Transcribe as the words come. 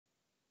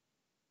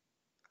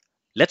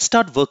Let's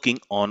start working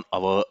on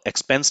our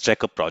expense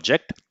tracker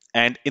project.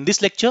 And in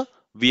this lecture,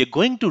 we are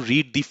going to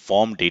read the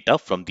form data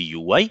from the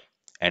UI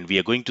and we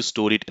are going to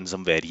store it in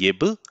some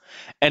variable.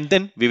 And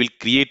then we will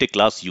create a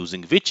class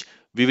using which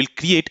we will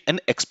create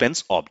an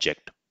expense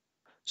object.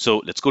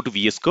 So let's go to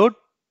VS Code.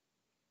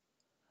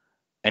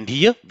 And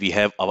here we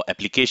have our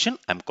application.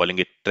 I'm calling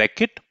it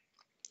TrackIt.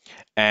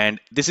 And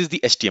this is the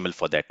HTML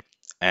for that.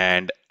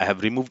 And I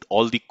have removed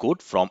all the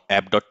code from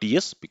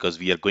app.ts because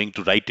we are going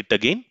to write it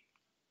again.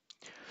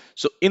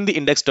 So in the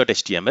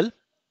index.html,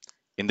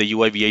 in the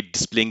UI, we are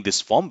displaying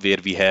this form where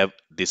we have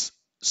this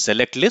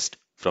select list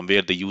from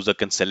where the user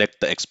can select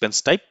the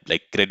expense type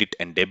like credit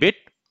and debit.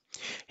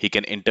 He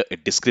can enter a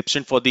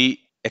description for the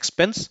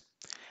expense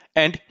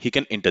and he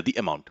can enter the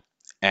amount.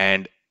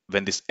 And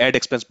when this add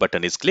expense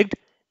button is clicked,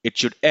 it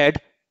should add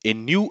a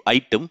new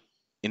item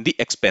in the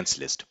expense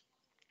list.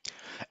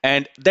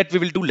 And that we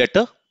will do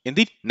later in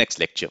the next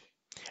lecture.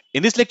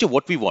 In this lecture,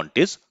 what we want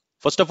is,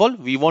 first of all,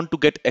 we want to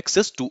get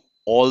access to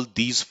all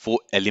these 4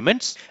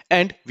 elements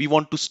and we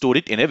want to store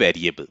it in a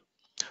variable.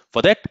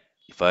 For that,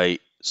 if I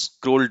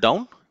scroll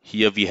down,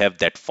 here we have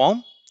that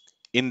form.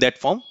 In that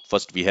form,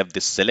 first we have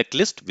this select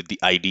list with the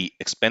ID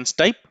expense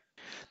type.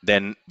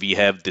 Then we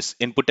have this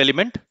input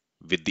element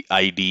with the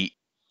ID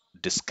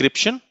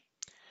description.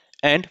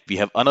 And we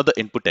have another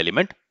input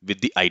element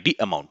with the ID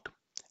amount.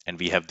 And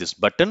we have this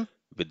button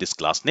with this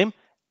class name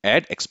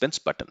add expense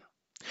button.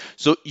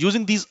 So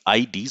using these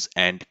IDs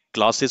and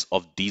classes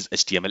of these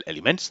HTML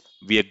elements,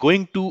 we are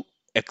going to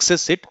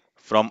access it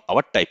from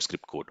our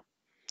TypeScript code.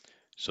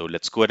 So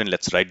let's go ahead and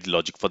let's write the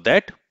logic for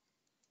that.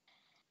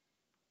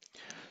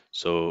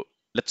 So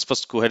let's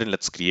first go ahead and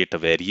let's create a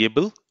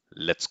variable.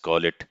 Let's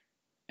call it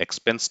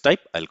expense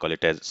type. I'll call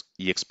it as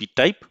exp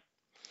type.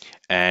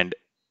 And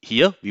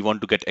here we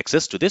want to get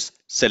access to this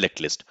select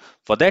list.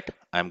 For that,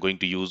 I'm going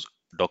to use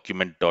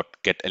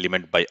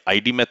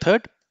document.getElementById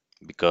method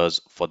because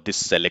for this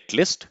select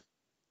list,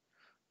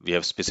 we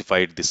have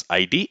specified this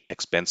ID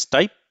expense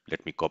type.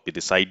 Let me copy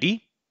this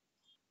ID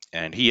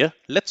and here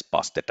let's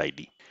pass that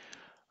ID.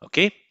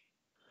 Okay.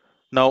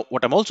 Now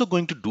what I'm also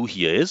going to do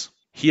here is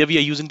here we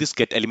are using this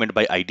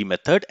getElementById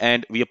method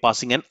and we are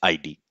passing an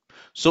ID.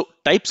 So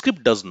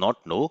TypeScript does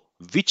not know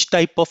which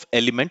type of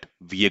element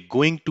we are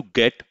going to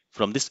get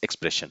from this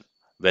expression,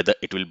 whether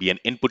it will be an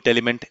input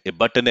element, a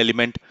button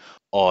element,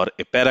 or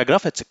a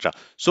paragraph, etc.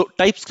 So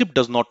TypeScript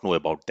does not know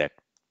about that.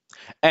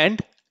 And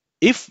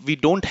if we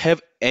don't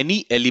have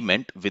any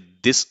element with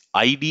this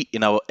ID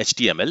in our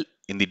HTML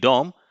in the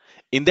DOM,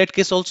 in that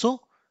case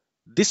also,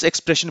 this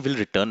expression will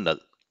return null.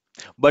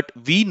 But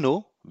we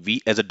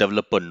as a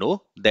developer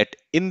know that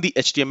in the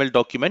HTML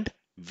document,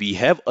 we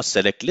have a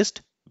select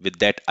list with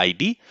that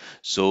ID.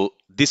 So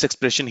this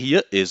expression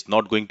here is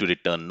not going to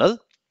return null.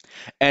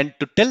 And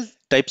to tell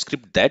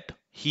TypeScript that,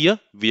 here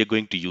we are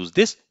going to use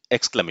this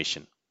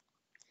exclamation.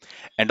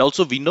 And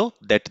also we know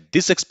that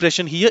this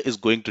expression here is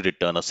going to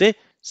return us a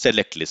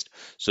select list.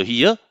 So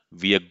here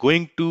we are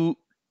going to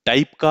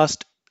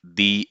typecast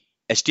the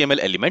HTML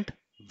element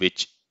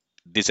which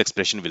this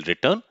expression will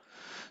return.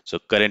 So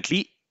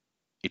currently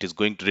it is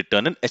going to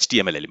return an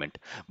HTML element,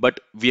 but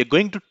we are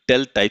going to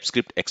tell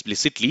TypeScript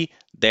explicitly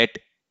that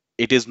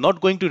it is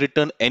not going to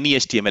return any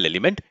HTML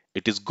element.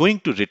 It is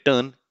going to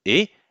return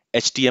a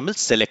HTML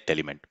select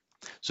element.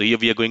 So here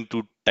we are going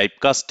to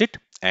typecast it,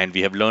 and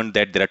we have learned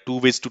that there are 2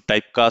 ways to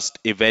typecast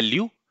a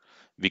value.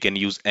 We can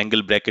use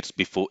angle brackets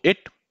before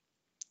it,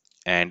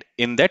 and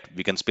in that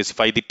we can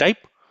specify the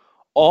type,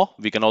 or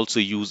we can also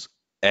use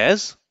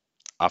as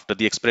after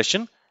the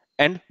expression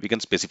and we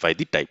can specify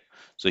the type.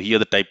 So here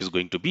the type is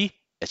going to be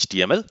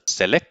HTML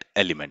select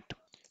element.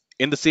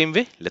 In the same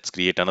way, let's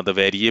create another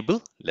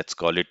variable. Let's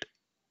call it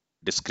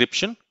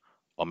description,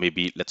 or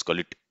maybe let's call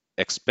it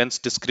expense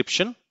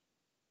description.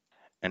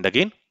 And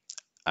again,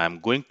 I'm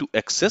going to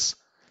access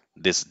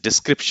this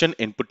description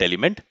input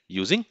element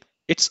using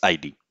its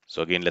ID.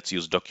 So again, let's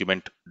use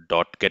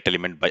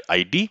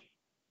document.getElementById.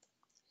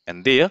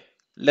 And there,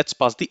 let's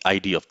pass the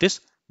ID of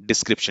this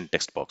description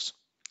text box.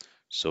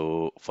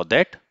 So for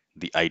that,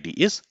 the ID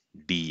is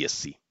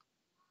DESC.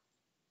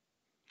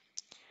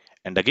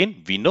 And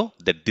again, we know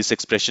that this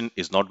expression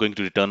is not going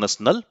to return us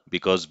null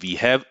because we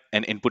have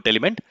an input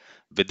element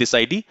with this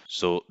ID.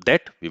 So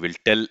that we will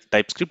tell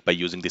TypeScript by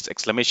using this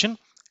exclamation.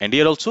 And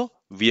here also,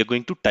 we are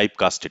going to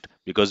typecast it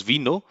because we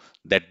know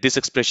that this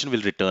expression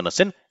will return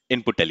us an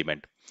input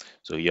element.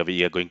 So here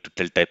we are going to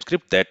tell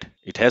TypeScript that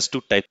it has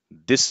to type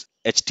this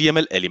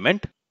HTML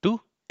element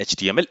to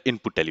HTML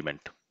input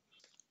element.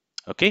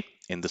 Okay,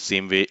 in the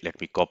same way,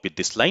 let me copy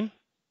this line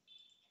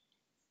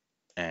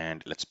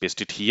and let's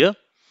paste it here.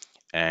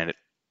 And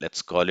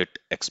let's call it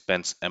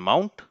expense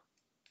amount.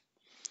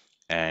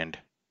 And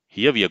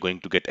here we are going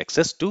to get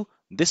access to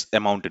this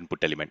amount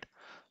input element.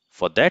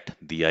 For that,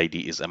 the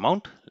ID is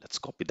amount. Let's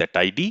copy that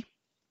ID.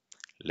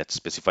 Let's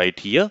specify it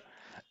here.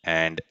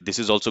 And this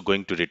is also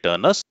going to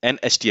return us an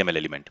HTML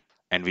element.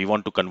 And we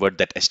want to convert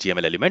that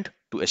HTML element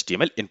to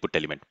HTML input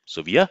element.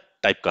 So we are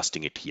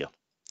typecasting it here.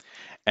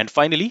 And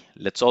finally,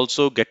 let's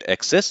also get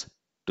access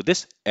to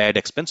this add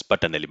expense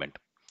button element.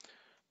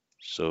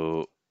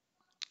 So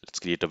let's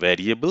create a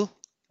variable,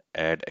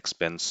 add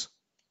expense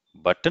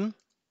button.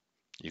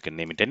 You can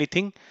name it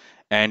anything.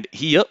 And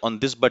here on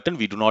this button,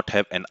 we do not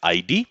have an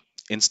ID.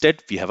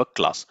 Instead, we have a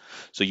class.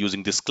 So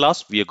using this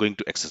class, we are going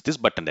to access this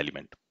button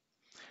element.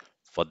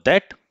 For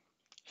that,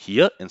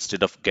 here,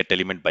 instead of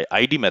getElement by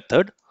ID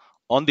method,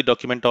 on the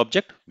document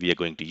object, we are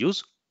going to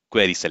use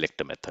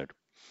querySelector method.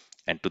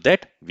 And to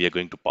that, we are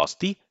going to pass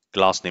the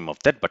class name of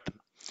that button.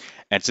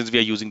 And since we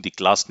are using the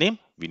class name,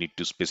 we need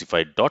to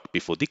specify dot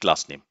before the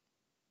class name,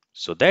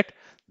 so that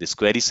this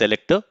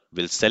querySelector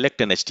will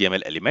select an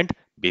HTML element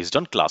based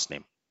on class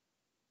name.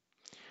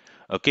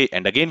 Okay,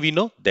 and again we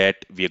know that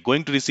we are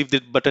going to receive the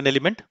button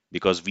element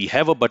because we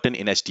have a button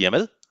in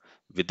HTML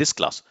with this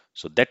class.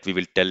 So that we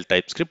will tell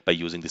TypeScript by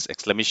using this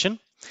exclamation,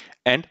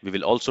 and we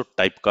will also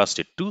typecast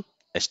it to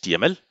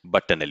HTML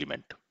button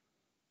element.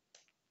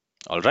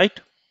 All right.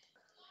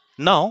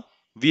 Now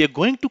we are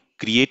going to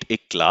create a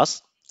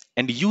class,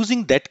 and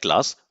using that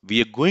class,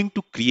 we are going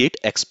to create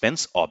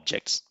expense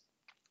objects.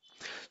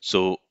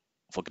 So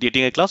for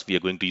creating a class, we are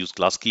going to use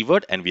class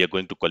keyword and we are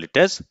going to call it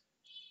as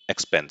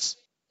expense.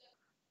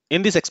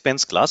 In this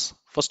expense class,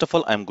 first of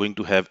all, I'm going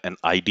to have an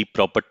ID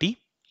property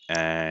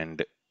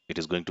and it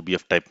is going to be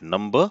of type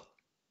number.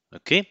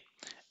 Okay.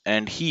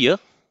 And here,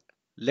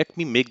 let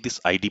me make this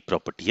ID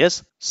property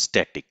as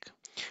static.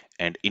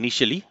 And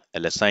initially,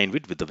 I'll assign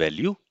it with the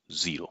value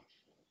 0.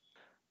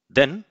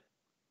 Then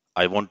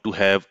I want to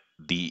have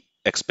the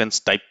expense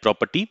type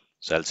property.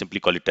 So I'll simply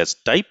call it as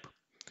type.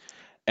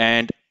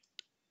 And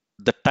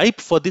the type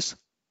for this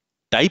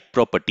type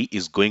property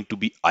is going to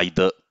be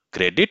either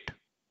credit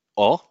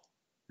or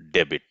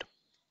debit.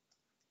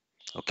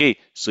 Okay,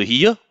 so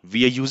here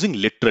we are using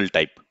literal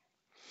type.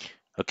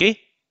 Okay,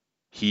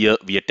 here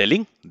we are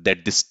telling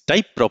that this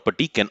type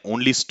property can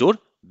only store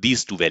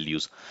these two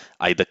values,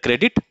 either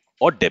credit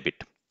or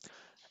debit.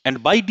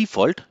 And by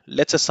default,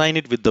 let's assign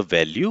it with the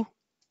value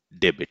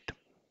debit.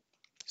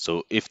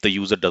 So if the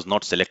user does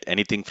not select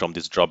anything from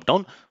this drop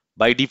down,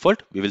 by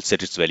default, we will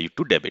set its value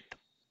to debit.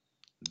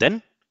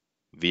 Then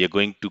we are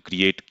going to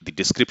create the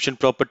description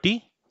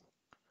property,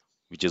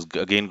 which is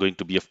again going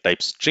to be of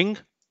type string.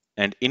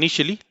 And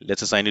initially,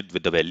 let's assign it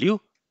with the value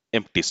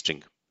empty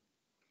string.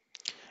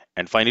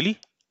 And finally,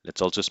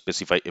 let's also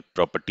specify a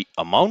property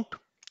amount.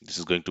 This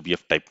is going to be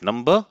of type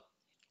number.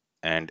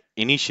 And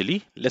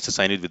initially, let's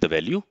assign it with the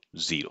value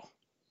 0.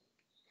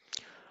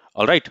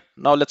 All right,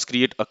 now let's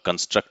create a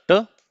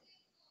constructor.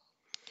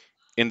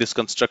 In this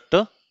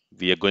constructor,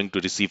 we are going to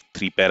receive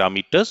 3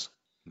 parameters.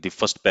 The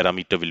first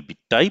parameter will be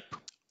type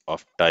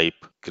of type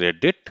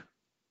credit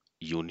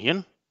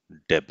union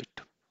debit.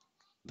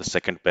 The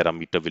second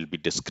parameter will be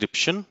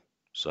description.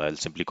 So I'll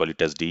simply call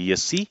it as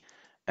DESC,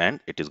 and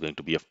it is going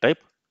to be of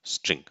type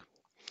string.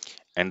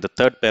 And the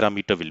third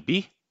parameter will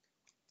be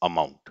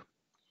amount,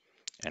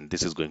 and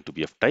this is going to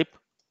be of type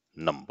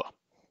number.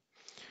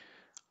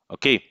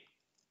 Okay,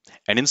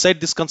 and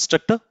inside this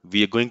constructor,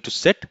 we are going to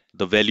set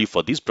the value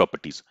for these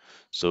properties.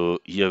 So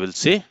here we'll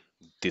say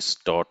this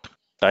dot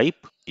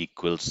type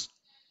equals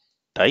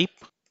type,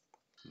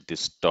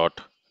 this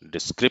dot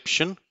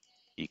description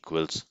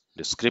equals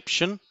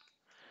description,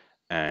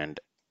 and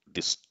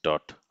this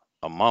dot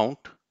amount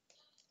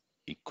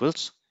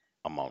equals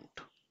amount.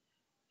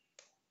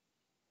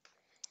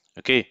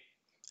 Okay,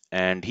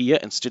 and here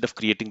instead of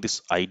creating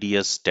this ID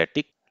as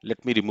static,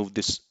 let me remove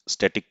this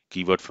static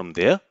keyword from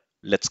there.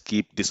 Let's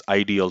keep this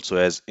ID also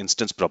as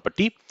instance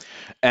property,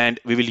 and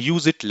we will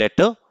use it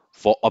later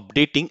for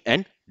updating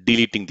and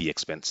deleting the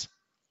expense.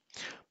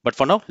 But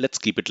for now, let's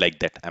keep it like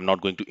that. I'm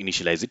not going to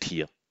initialize it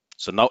here.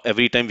 So now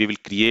every time we will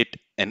create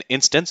an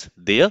instance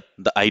there,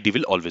 the ID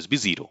will always be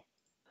 0.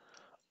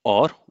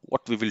 Or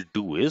what we will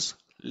do is,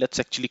 let's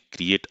actually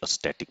create a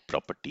static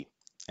property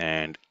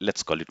and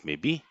let's call it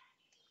maybe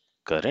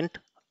current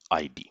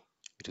ID.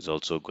 It is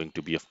also going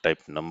to be of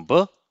type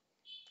number,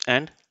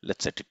 and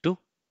let's set it to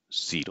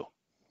 0.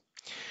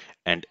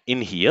 And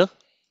in here,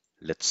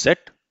 let's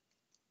set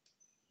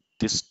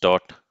this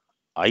dot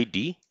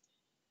ID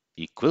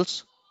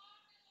equals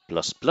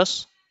plus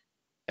plus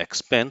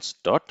expense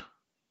dot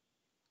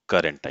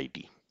current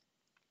ID.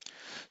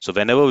 So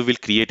whenever we will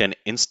create an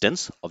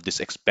instance of this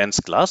expense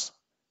class,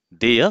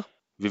 there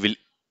we will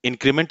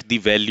increment the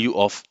value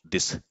of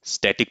this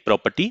static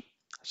property.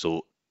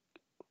 So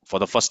for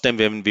the first time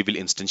when we will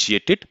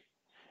instantiate it,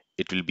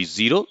 it will be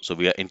 0. So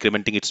we are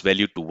incrementing its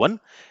value to 1,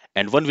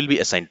 and 1 will be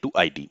assigned to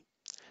ID.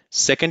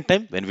 Second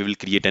time when we will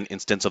create an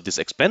instance of this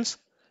expense,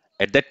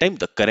 at that time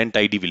the current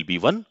ID will be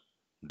 1,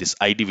 this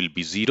ID will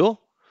be 0,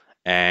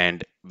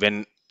 and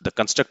when the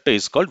constructor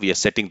is called, we are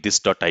setting this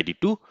dot ID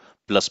to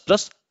plus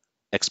plus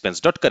expense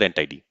dot current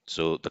ID.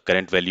 So the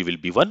current value will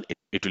be 1,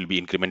 it will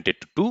be incremented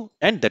to 2,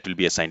 and that will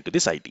be assigned to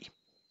this ID.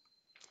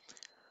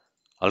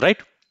 All right.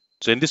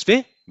 So in this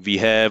way, we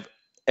have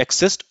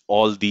accessed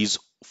all these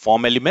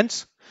form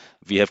elements.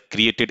 We have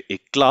created a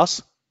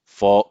class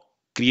for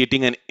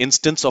creating an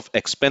instance of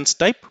expense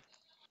type.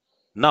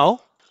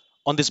 Now,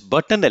 on this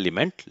button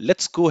element,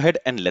 let's go ahead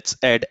and let's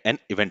add an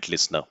event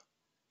listener.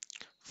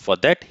 For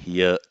that,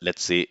 here,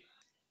 let's say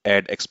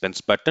add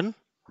expense button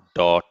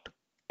dot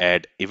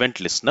add event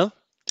listener,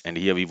 and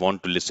here we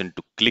want to listen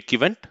to click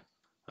event.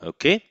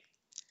 Okay,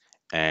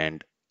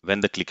 and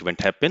when the click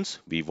event happens,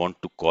 we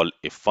want to call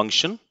a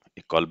function,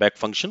 a callback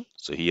function.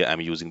 So here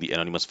I'm using the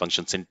anonymous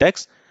function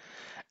syntax,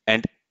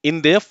 and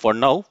in there for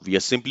now we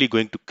are simply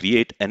going to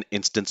create an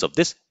instance of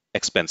this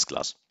expense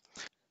class.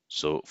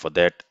 So for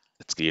that,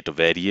 let's create a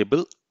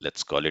variable.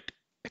 Let's call it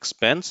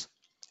expense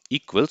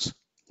equals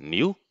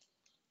new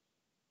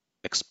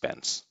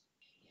expense.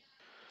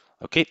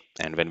 Okay,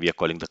 and when we are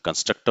calling the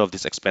constructor of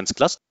this expense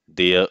class,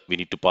 there we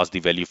need to pass the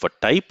value for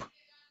type,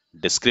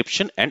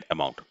 description, and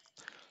amount.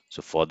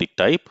 So for the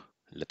type,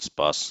 let's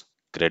pass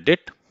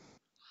credit.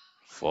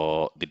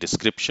 For the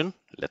description,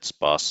 let's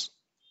pass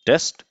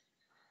test,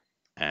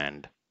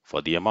 and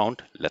for the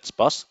amount, let's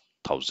pass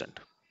 1000.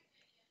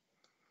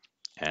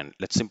 And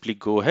let's simply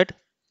go ahead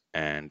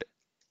and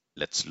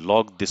let's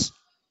log this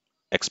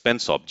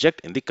expense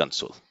object in the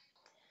console.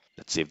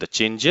 Let's save the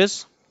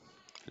changes.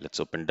 Let's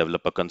open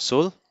developer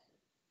console.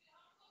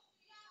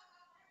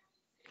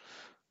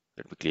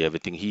 Let me clear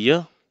everything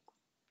here.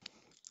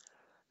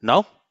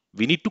 Now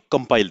we need to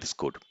compile this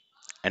code.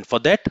 And for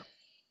that,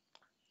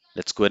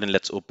 let's go ahead and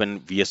let's open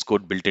VS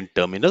Code built-in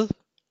terminal.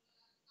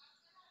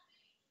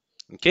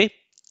 Okay.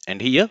 And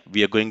here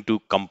we are going to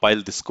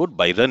compile this code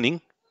by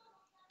running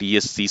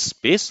tsc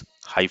space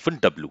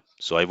 -w.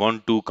 So I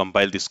want to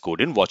compile this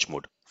code in watch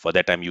mode. For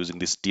that, I'm using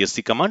this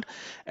tsc command.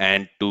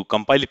 And to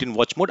compile it in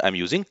watch mode, I'm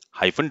using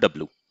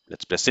 -w.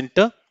 Let's press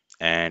enter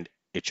and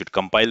it should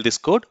compile this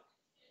code.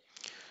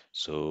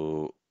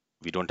 So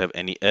we don't have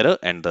any error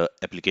and the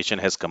application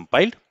has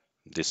compiled.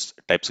 This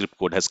TypeScript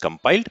code has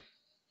compiled.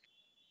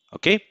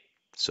 Okay,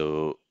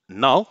 so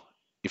now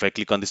if I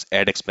click on this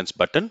add expense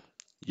button,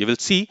 you will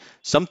see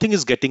something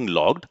is getting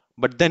logged,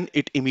 but then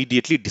it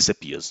immediately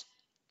disappears.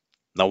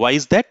 Now, why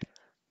is that?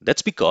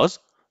 That's because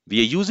we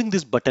are using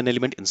this button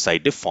element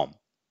inside a form.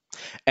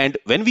 And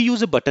when we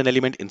use a button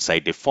element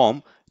inside a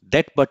form,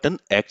 that button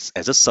acts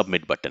as a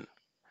submit button.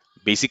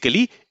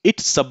 Basically, it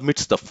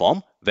submits the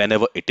form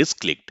whenever it is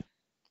clicked.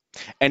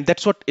 And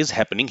that's what is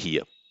happening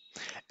here.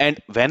 And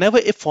whenever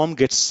a form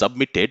gets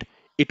submitted,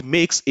 it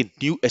makes a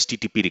new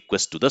HTTP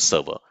request to the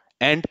server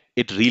and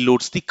it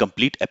reloads the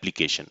complete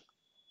application.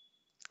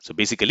 So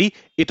basically,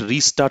 it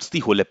restarts the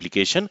whole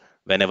application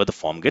whenever the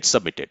form gets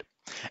submitted.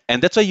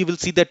 And that's why you will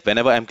see that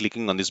whenever I'm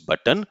clicking on this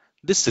button,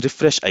 this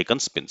refresh icon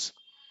spins.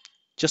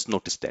 Just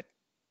notice that.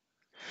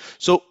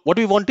 So what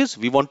we want is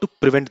we want to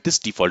prevent this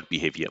default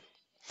behavior.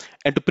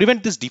 And to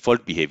prevent this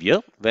default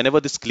behavior,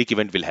 whenever this click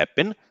event will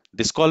happen,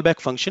 this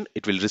callback function,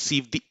 it will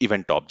receive the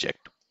event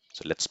object.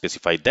 So let's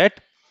specify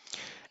that.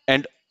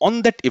 And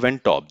on that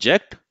event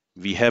object,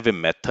 we have a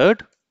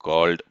method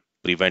called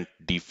prevent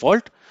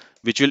default,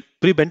 which will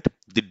prevent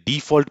the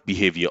default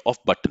behavior of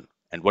button.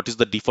 And what is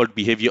the default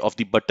behavior of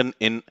the button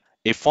in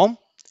a form?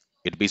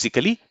 It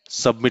basically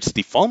submits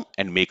the form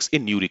and makes a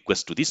new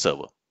request to the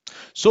server.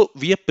 So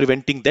we are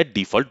preventing that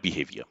default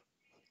behavior.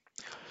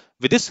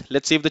 With this,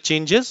 let's save the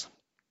changes.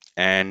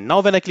 And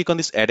now when I click on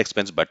this add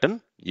expense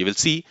button, you will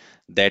see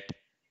that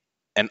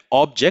an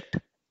object,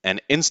 an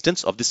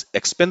instance of this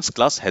expense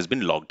class has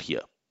been logged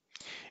here.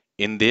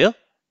 In there,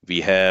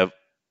 we have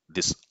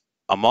this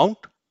amount,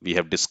 we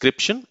have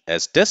description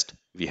as test,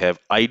 we have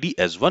ID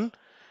as 1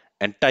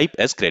 and type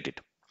as credit.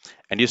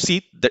 And you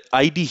see the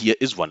ID here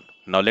is 1.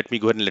 Now let me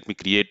go ahead and let me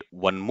create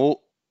one more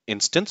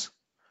instance,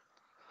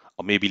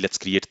 or maybe let's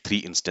create 3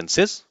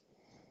 instances.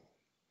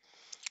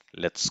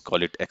 Let's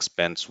call it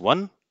expense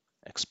 1,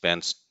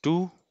 expense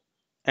 2,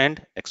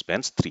 and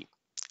expense 3.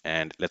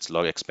 And let's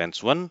log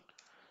expense 1,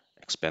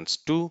 expense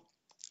 2,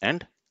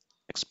 and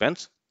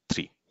expense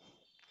 3.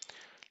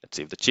 Let's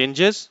save the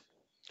changes.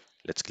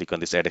 Let's click on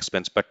this add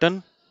expense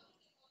button.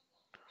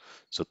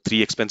 So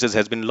 3 expenses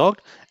has been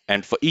logged,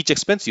 and for each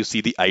expense you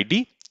see the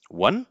ID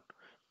 1,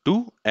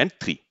 2, and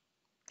 3.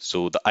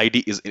 So the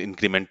ID is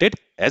incremented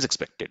as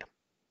expected.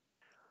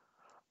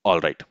 All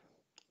right,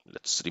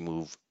 let's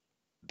remove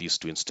these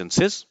 2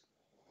 instances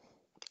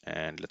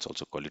and let's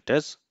also call it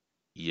as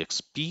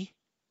exp.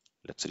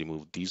 Let's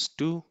remove these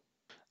 2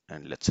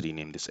 and let's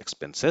rename this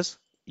expense as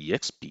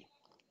exp.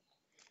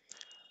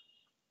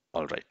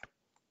 All right.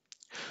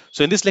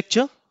 So in this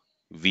lecture,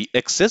 we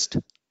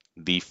accessed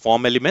the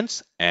form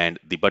elements and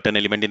the button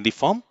element in the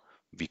form.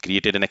 We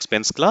created an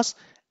expense class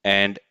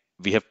and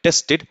we have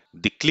tested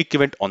the click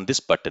event on this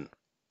button.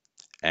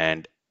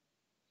 And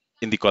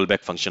in the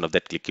callback function of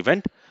that click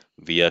event,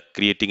 we are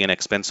creating an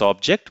expense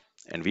object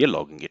and we are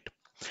logging it.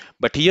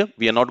 But here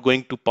we are not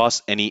going to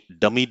pass any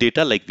dummy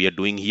data like we are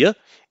doing here.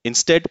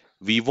 Instead,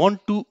 we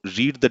want to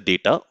read the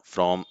data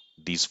from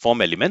these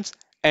form elements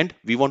and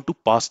we want to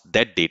pass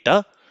that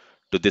data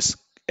to this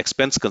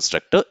expense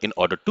constructor in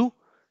order to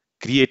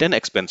create an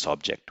expense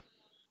object.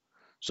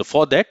 So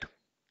for that,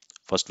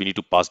 first we need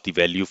to pass the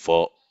value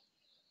for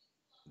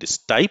this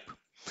type,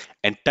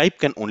 and type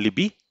can only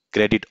be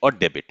credit or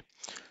debit.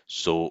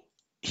 So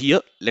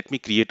here, let me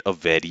create a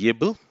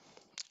variable.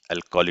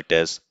 I'll call it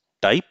as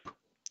type.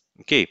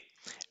 Okay.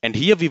 And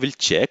here we will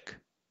check.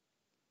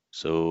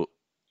 So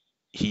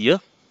here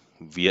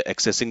we are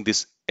accessing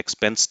this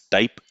expense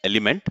type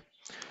element.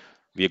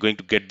 We are going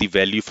to get the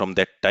value from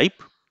that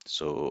type.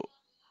 So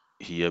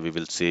here we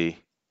will say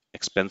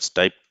expense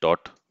type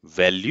dot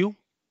value.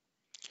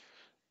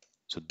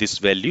 So this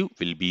value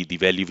will be the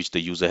value which the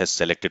user has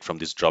selected from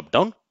this drop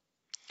down.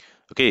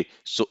 Okay,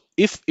 so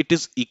if it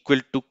is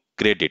equal to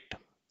credit,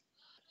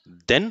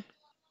 then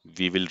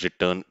we will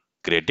return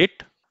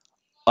credit.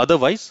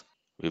 Otherwise,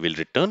 we will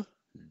return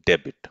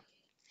debit.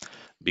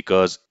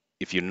 Because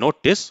if you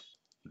notice,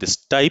 this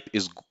type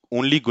is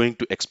only going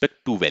to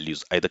expect two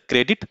values, either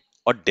credit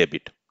or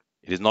debit.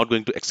 It is not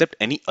going to accept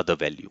any other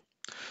value.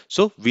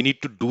 So we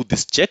need to do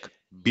this check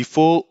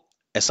before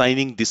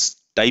assigning this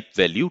type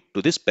value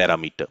to this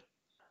parameter.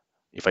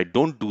 If I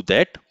don't do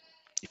that,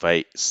 if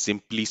I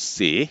simply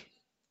say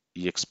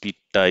exp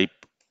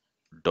type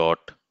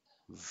dot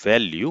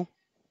value,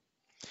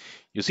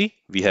 you see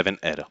we have an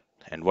error.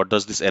 And what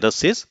does this error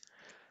says?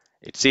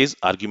 It says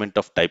argument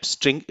of type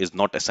string is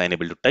not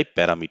assignable to type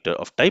parameter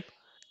of type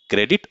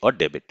credit or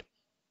debit.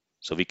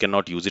 So we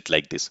cannot use it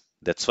like this.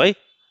 That's why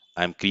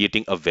I'm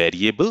creating a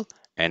variable,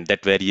 and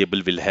that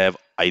variable will have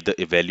either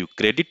a value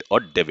credit or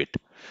debit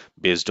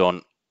based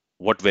on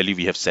what value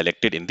we have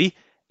selected in the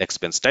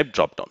expense type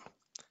dropdown.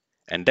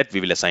 And that we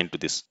will assign to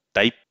this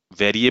type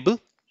variable,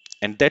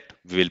 and that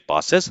we will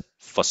pass as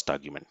first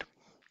argument.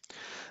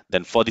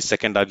 Then for the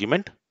second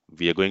argument,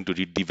 we are going to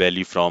read the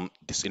value from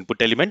this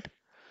input element.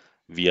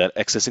 We are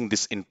accessing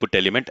this input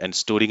element and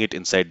storing it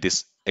inside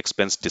this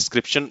expense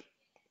description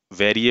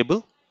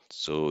variable.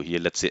 So here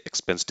let's say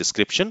expense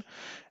description,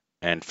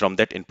 and from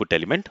that input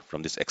element,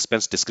 from this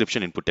expense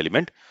description input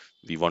element,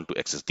 we want to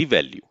access the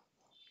value.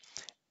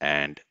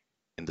 And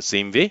in the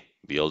same way,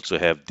 we also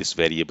have this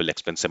variable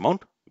expense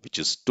amount, which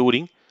is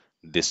storing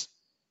this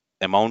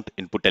amount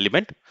input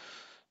element.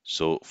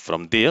 So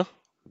from there,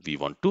 we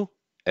want to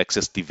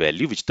access the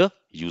value which the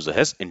user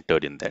has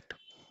entered in that.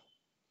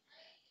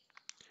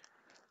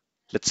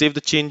 Let's save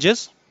the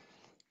changes.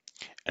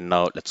 And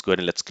now let's go ahead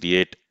and let's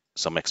create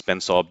some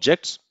expense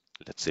objects.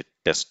 Let's say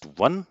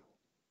test1,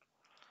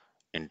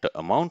 enter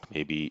amount,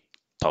 maybe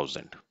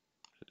 1000.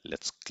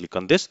 Let's click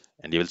on this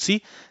and you will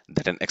see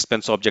that an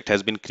expense object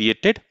has been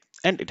created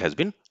and it has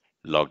been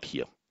logged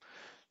here.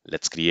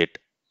 Let's create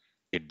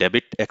a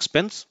debit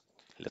expense.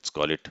 Let's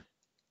call it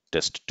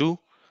test2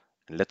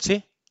 and let's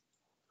say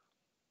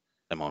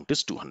amount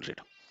is 200.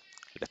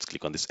 Let's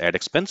click on this add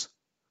expense.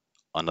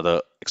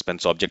 Another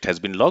expense object has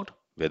been logged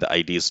where the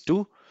ID is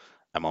 2,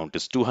 amount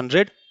is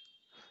 200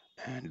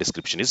 and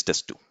description is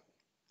test2.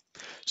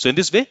 So in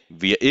this way,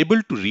 we are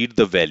able to read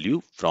the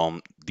value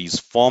from these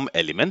form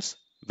elements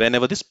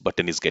whenever this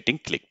button is getting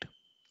clicked.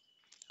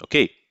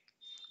 Okay.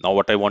 Now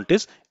what I want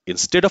is,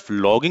 instead of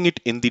logging it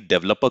in the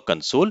developer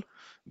console,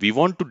 we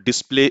want to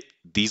display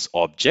these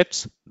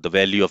objects, the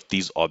value of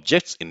these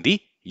objects in the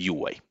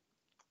UI.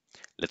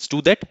 Let's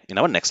do that in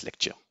our next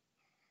lecture.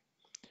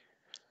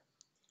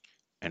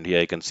 And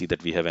here I can see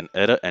that we have an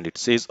error and it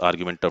says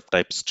argument of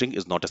type string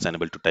is not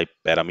assignable to type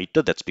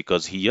parameter. That's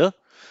because here,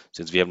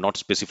 since we have not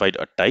specified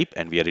a type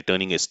and we are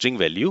returning a string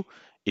value,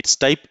 its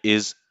type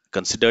is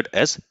considered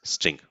as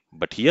string.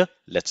 But here,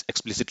 let's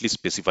explicitly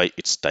specify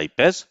its type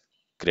as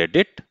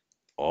credit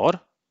or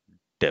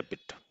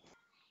debit.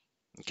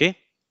 Okay.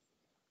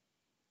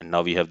 And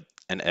now we have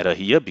an error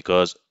here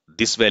because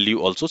this value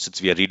also,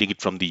 since we are reading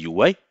it from the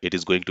UI, it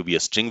is going to be a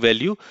string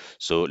value.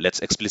 So let's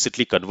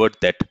explicitly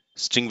convert that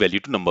string value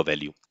to number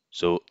value.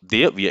 So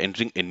there we are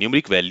entering a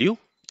numeric value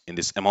in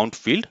this amount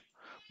field,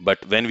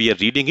 but when we are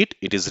reading it,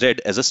 it is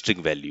read as a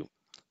string value.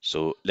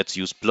 So let's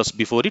use plus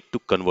before it to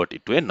convert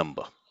it to a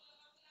number.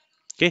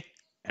 Okay,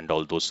 and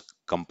all those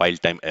compile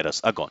time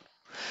errors are gone.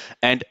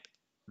 And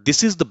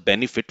this is the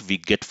benefit we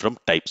get from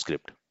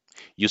TypeScript.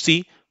 You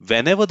see,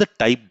 whenever the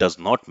type does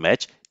not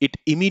match, it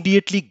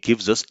immediately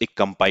gives us a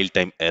compile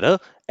time error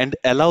and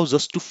allows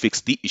us to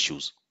fix the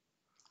issues.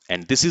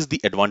 And this is the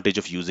advantage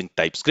of using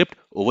TypeScript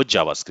over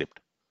JavaScript.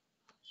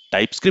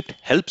 TypeScript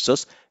helps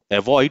us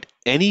avoid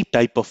any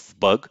type of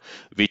bug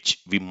which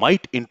we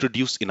might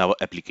introduce in our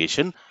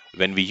application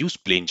when we use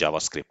plain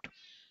JavaScript.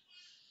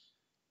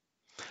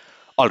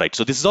 Alright,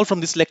 so this is all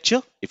from this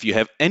lecture. If you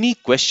have any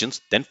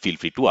questions, then feel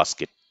free to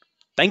ask it.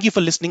 Thank you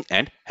for listening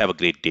and have a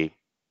great day.